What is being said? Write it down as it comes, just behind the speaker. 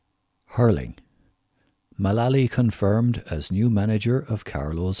Hurling. Mullally confirmed as new manager of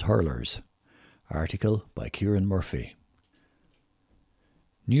Carlow's Hurlers. Article by Kieran Murphy.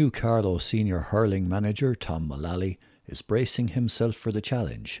 New Carlow senior hurling manager Tom Mullally is bracing himself for the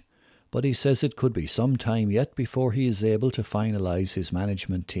challenge, but he says it could be some time yet before he is able to finalise his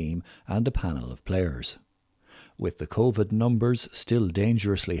management team and a panel of players. With the COVID numbers still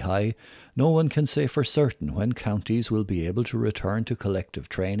dangerously high, no one can say for certain when counties will be able to return to collective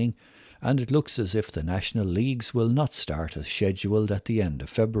training, and it looks as if the national leagues will not start as scheduled at the end of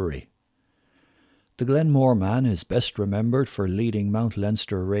February. The Glenmore man is best remembered for leading Mount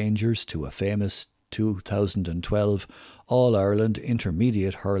Leinster Rangers to a famous 2012 All-Ireland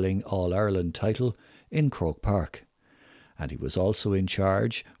Intermediate Hurling All-Ireland title in Croke Park, and he was also in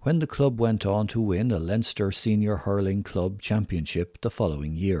charge when the club went on to win a Leinster Senior Hurling Club Championship the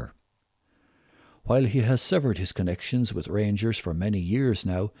following year. While he has severed his connections with Rangers for many years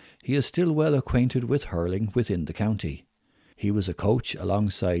now, he is still well acquainted with hurling within the county. He was a coach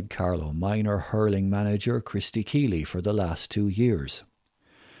alongside Carlow minor hurling manager Christy Keeley for the last 2 years.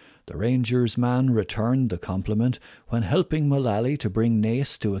 The Rangers man returned the compliment when helping Mullally to bring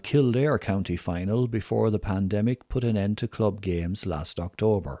Naas to a Kildare county final before the pandemic put an end to club games last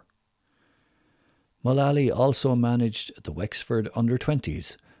October. Mullally also managed the Wexford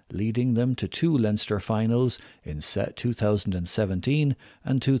under-20s, leading them to 2 Leinster finals in 2017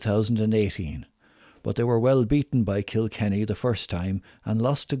 and 2018. But they were well beaten by Kilkenny the first time and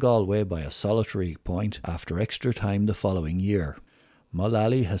lost to Galway by a solitary point after extra time the following year.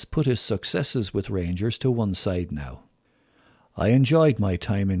 Mullally has put his successes with Rangers to one side now. I enjoyed my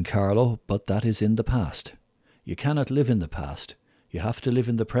time in Carlow, but that is in the past. You cannot live in the past. You have to live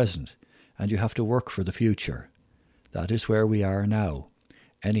in the present, and you have to work for the future. That is where we are now.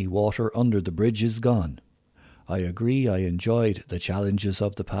 Any water under the bridge is gone. I agree I enjoyed the challenges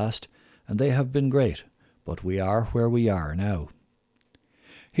of the past, and they have been great, but we are where we are now.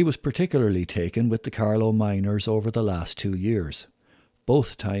 He was particularly taken with the Carlow Miners over the last 2 years.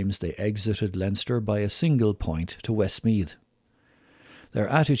 Both times they exited Leinster by a single point to Westmeath. Their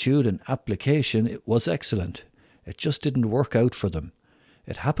attitude and application was excellent. It just didn't work out for them.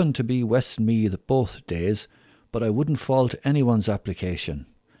 It happened to be Westmeath both days, but I wouldn't fault anyone's application.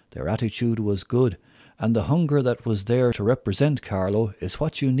 Their attitude was good, and the hunger that was there to represent Carlow is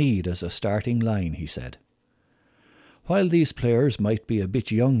what you need as a starting line, he said. While these players might be a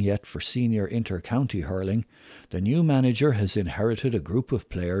bit young yet for senior inter-county hurling, the new manager has inherited a group of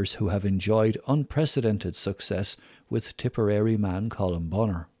players who have enjoyed unprecedented success with Tipperary man Colm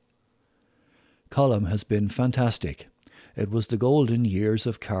Bonner. Colm has been fantastic. It was the golden years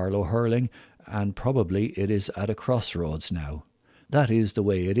of Carlow hurling, and probably it is at a crossroads now. That is the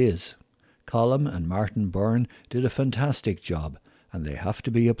way it is. Colm and Martin Byrne did a fantastic job, and they have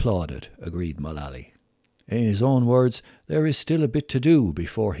to be applauded, agreed Mullally. In his own words, there is still a bit to do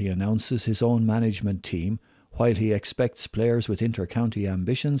before he announces his own management team, while he expects players with inter-county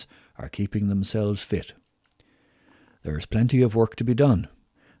ambitions are keeping themselves fit. There is plenty of work to be done.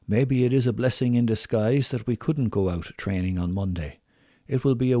 Maybe it is a blessing in disguise that we couldn't go out training on Monday. It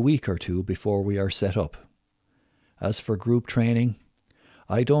will be a week or 2 before we are set up. As for group training,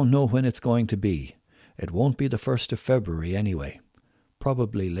 I don't know when it's going to be. It won't be the 1st of February anyway.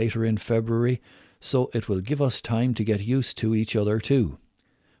 Probably later in February, so it will give us time to get used to each other too.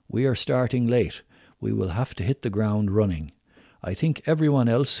 We are starting late. We will have to hit the ground running. I think everyone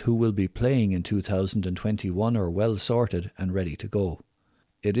else who will be playing in 2021 are well sorted and ready to go.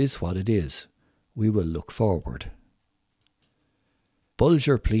 It is what it is. We will look forward.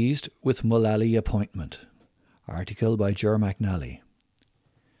 Bulger pleased with Mullally appointment. Article by Ger McNally.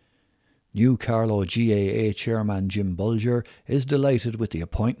 New Carlow GAA chairman Jim Bulger is delighted with the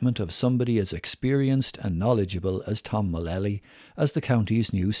appointment of somebody as experienced and knowledgeable as Tom Mullally as the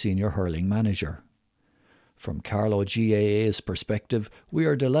county's new senior hurling manager. From Carlow GAA's perspective, we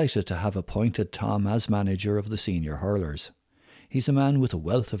are delighted to have appointed Tom as manager of the senior hurlers. He's a man with a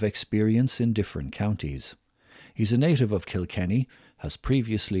wealth of experience in different counties. He's a native of Kilkenny, has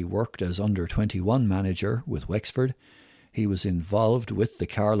previously worked as under-21 manager with Wexford. He was involved with the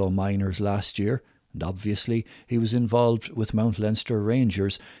Carlow Miners last year, and obviously he was involved with Mount Leinster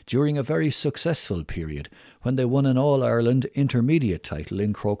Rangers during a very successful period when they won an All-Ireland Intermediate title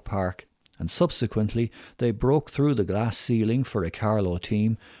in Croke Park, and subsequently they broke through the glass ceiling for a Carlow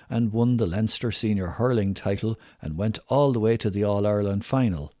team and won the Leinster Senior Hurling title and went all the way to the All-Ireland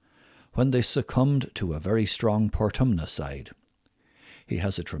final, when they succumbed to a very strong Portumna side. He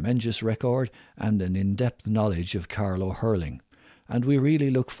has a tremendous record and an in-depth knowledge of Carlow hurling, and we really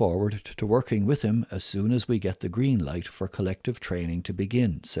look forward to working with him as soon as we get the green light for collective training to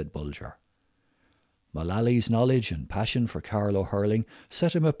begin, said Bulger. Mullally's knowledge and passion for Carlow hurling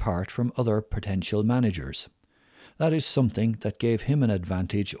set him apart from other potential managers. That is something that gave him an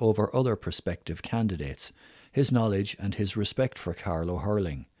advantage over other prospective candidates, his knowledge and his respect for Carlow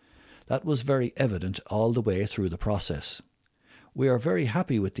hurling. That was very evident all the way through the process. We are very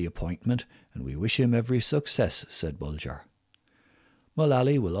happy with the appointment and we wish him every success, said Bulger.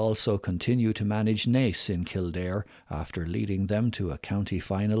 Mullally will also continue to manage Naas in Kildare after leading them to a county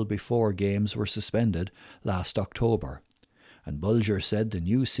final before games were suspended last October, and Bulger said the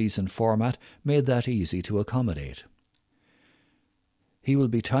new season format made that easy to accommodate. He will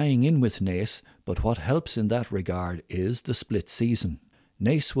be tying in with Naas, but what helps in that regard is the split season.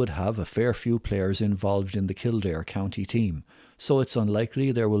 Naas would have a fair few players involved in the Kildare county team, so it's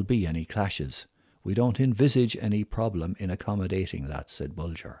unlikely there will be any clashes. We don't envisage any problem in accommodating that, said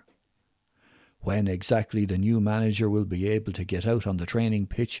Bulger. When exactly the new manager will be able to get out on the training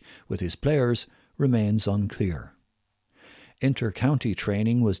pitch with his players remains unclear. Inter-county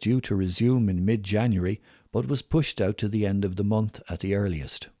training was due to resume in mid-January, but was pushed out to the end of the month at the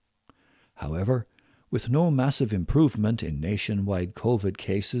earliest. However, with no massive improvement in nationwide COVID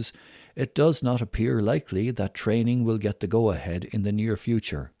cases, it does not appear likely that training will get the go-ahead in the near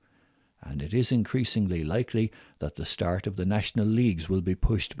future, and it is increasingly likely that the start of the national leagues will be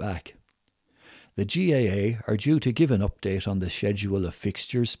pushed back. The GAA are due to give an update on the schedule of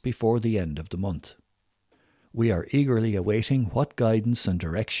fixtures before the end of the month. We are eagerly awaiting what guidance and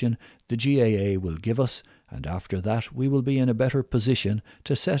direction the GAA will give us, and after that we will be in a better position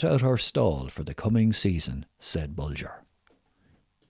to set out our stall for the coming season, said Bulger.